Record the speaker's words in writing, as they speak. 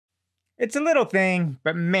It's a little thing,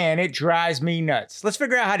 but man, it drives me nuts. Let's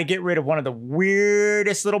figure out how to get rid of one of the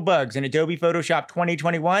weirdest little bugs in Adobe Photoshop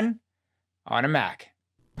 2021 on a Mac.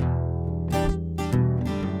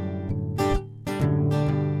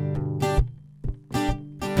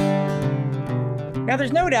 Now,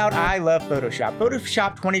 there's no doubt I love Photoshop.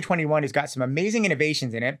 Photoshop 2021 has got some amazing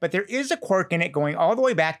innovations in it, but there is a quirk in it going all the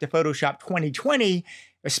way back to Photoshop 2020,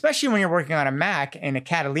 especially when you're working on a Mac and a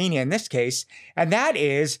Catalina in this case, and that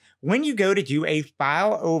is when you go to do a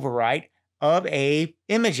file overwrite of a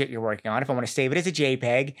image that you're working on. If I want to save it as a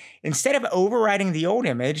JPEG, instead of overwriting the old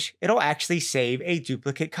image, it'll actually save a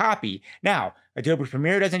duplicate copy. Now, Adobe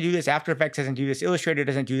Premiere doesn't do this, After Effects doesn't do this, Illustrator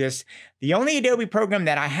doesn't do this. The only Adobe program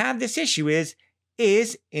that I have this issue is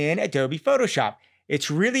in Adobe Photoshop.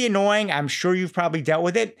 It's really annoying. I'm sure you've probably dealt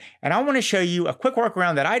with it. And I want to show you a quick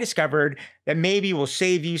workaround that I discovered that maybe will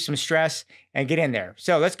save you some stress and get in there.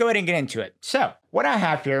 So let's go ahead and get into it. So what I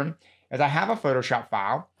have here is I have a Photoshop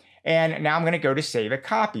file, and now I'm going to go to save a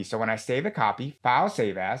copy. So when I save a copy, File,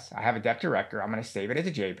 Save As, I have a Def Director. I'm going to save it as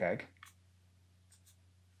a JPEG.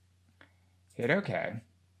 Hit OK.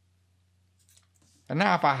 And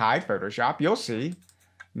now if I hide Photoshop, you'll see,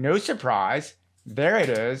 no surprise, there it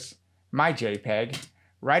is, my JPEG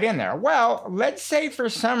right in there. Well, let's say for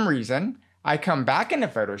some reason I come back into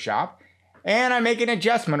Photoshop and I make an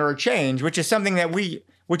adjustment or a change, which is something that we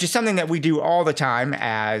do all the time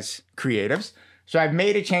as creatives. So I've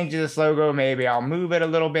made a change to this logo. Maybe I'll move it a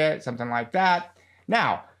little bit, something like that.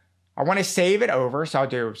 Now, I want to save it over, so I'll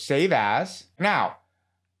do Save As. Now,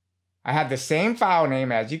 I have the same file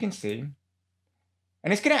name, as you can see,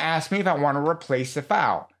 and it's going to ask me if I want to replace the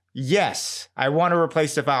file. Yes, I want to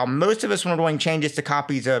replace the file. Most of us, when we're doing changes to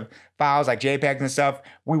copies of files like JPEGs and stuff,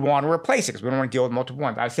 we want to replace it because we don't want to deal with multiple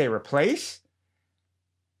ones. I say replace.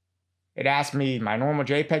 It asks me my normal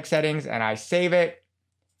JPEG settings, and I save it.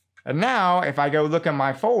 And now, if I go look at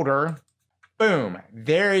my folder, boom,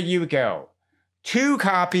 there you go. 2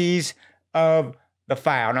 copies of the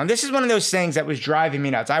file. Now, this is one of those things that was driving me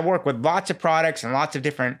nuts. I work with lots of products and lots of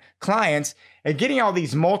different clients, and getting all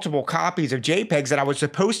these multiple copies of JPEGs that I was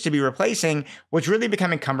supposed to be replacing was really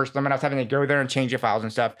becoming cumbersome, and I was having to go there and change the files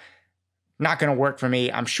and stuff. Not going to work for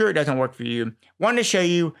me. I'm sure it doesn't work for you. Wanted to show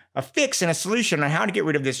you a fix and a solution on how to get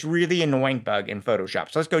rid of this really annoying bug in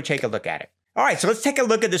Photoshop. So let's go take a look at it. All right, so let's take a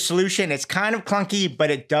look at the solution. It's kind of clunky,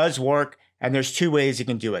 but it does work, and there's 2 ways you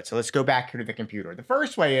can do it. So let's go back here to the computer. The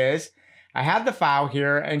first way is I have the file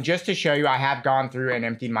here, and just to show you, I have gone through and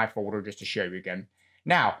emptied my folder just to show you again.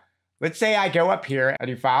 Now, let's say I go up here, I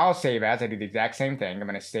do File, Save As, I do the exact same thing. I'm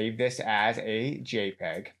going to save this as a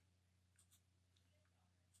JPEG.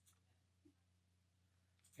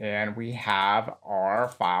 And we have our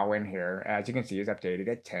file in here, as you can see, is updated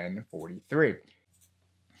at 1043.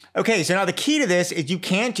 Okay, so now the key to this is you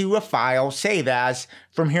can't do a File, Save As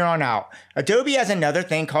from here on out. Adobe has another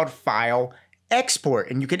thing called File, Export,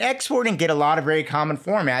 and you can export and get a lot of very common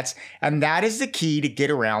formats, and that is the key to get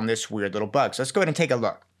around this weird little bug. So let's go ahead and take a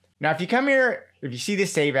look. Now, if you come here, if you see the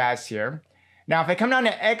Save As here, now if I come down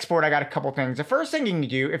to Export, I got a couple things. The first thing you can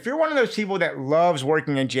do, if you're one of those people that loves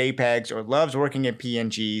working in JPEGs or loves working in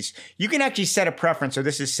PNGs, you can actually set a preference. So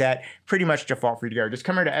this is set pretty much default for you to go. Just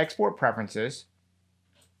come here to Export Preferences,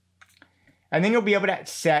 and then you'll be able to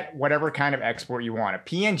set whatever kind of export you want, a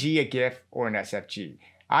PNG, a GIF, or an SFG.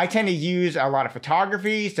 I tend to use a lot of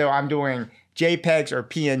photography, so I'm doing JPEGs or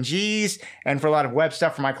PNGs, and for a lot of web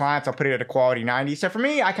stuff for my clients, I'll put it at a quality 90. So for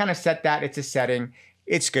me, I kind of set that, it's a setting,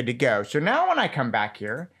 it's good to go. So now when I come back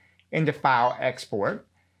here into File, Export,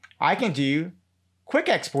 I can do Quick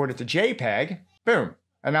Export it to JPEG, boom.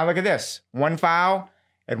 And now look at this, 1 file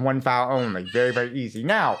and 1 file only, very, very easy.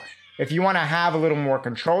 Now, if you want to have a little more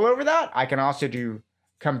control over that, I can also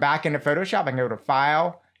come back into Photoshop, I can go to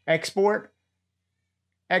File, Export,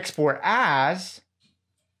 Export As,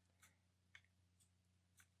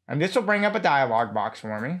 and this will bring up a dialog box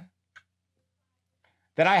for me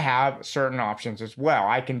that I have certain options as well.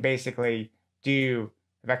 I can basically do,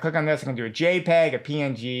 if I click on this, I can do a JPEG, a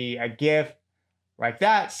PNG, a GIF, like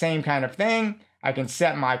that, same kind of thing. I can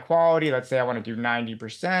set my quality. Let's say I want to do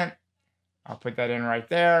 90%. I'll put that in right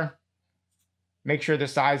there. Make sure the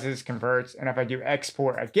sizes converts, and if I do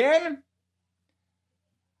export again,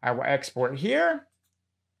 I will export here.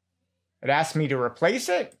 It asks me to replace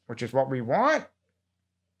it, which is what we want.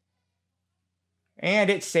 And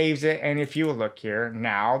it saves it, and if you look here,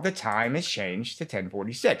 now the time is changed to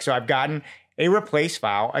 1046. So I've gotten a replace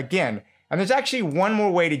file again. And there's actually one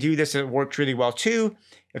more way to do this that works really well too,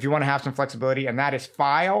 if you want to have some flexibility, and that is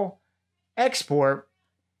File, Export,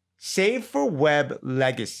 Save for Web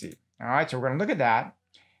Legacy. All right, so we're going to look at that.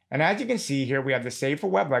 And as you can see here, we have the Save for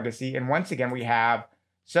Web Legacy. And once again, we have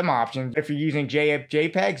some options. If you're using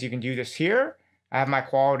JPEGs, you can do this here. I have my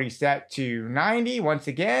quality set to 90 once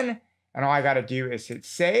again. And all I got to do is hit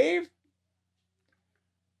save.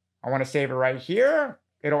 I want to save it right here.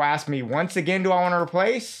 It'll ask me once again, do I want to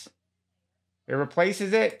replace? It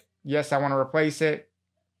replaces it. Yes, I want to replace it.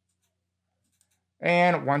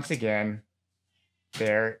 And once again,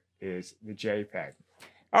 there is the JPEG.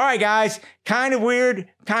 All right, guys, kind of weird,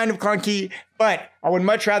 kind of clunky, but I would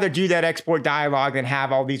much rather do that export dialog than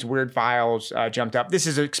have all these weird files jumped up. This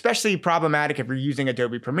is especially problematic if you're using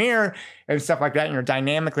Adobe Premiere and stuff like that, and you're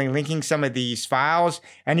dynamically linking some of these files.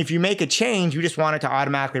 And if you make a change, you just want it to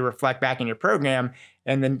automatically reflect back in your program,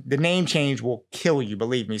 and then the name change will kill you,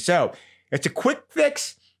 believe me. So it's a quick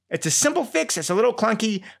fix. It's a simple fix. It's a little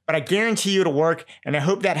clunky, but I guarantee you it'll work, and I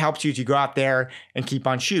hope that helps you to go out there and keep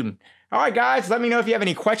on shooting. All right, guys, let me know if you have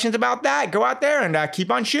any questions about that. Go out there and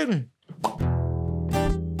keep on shooting.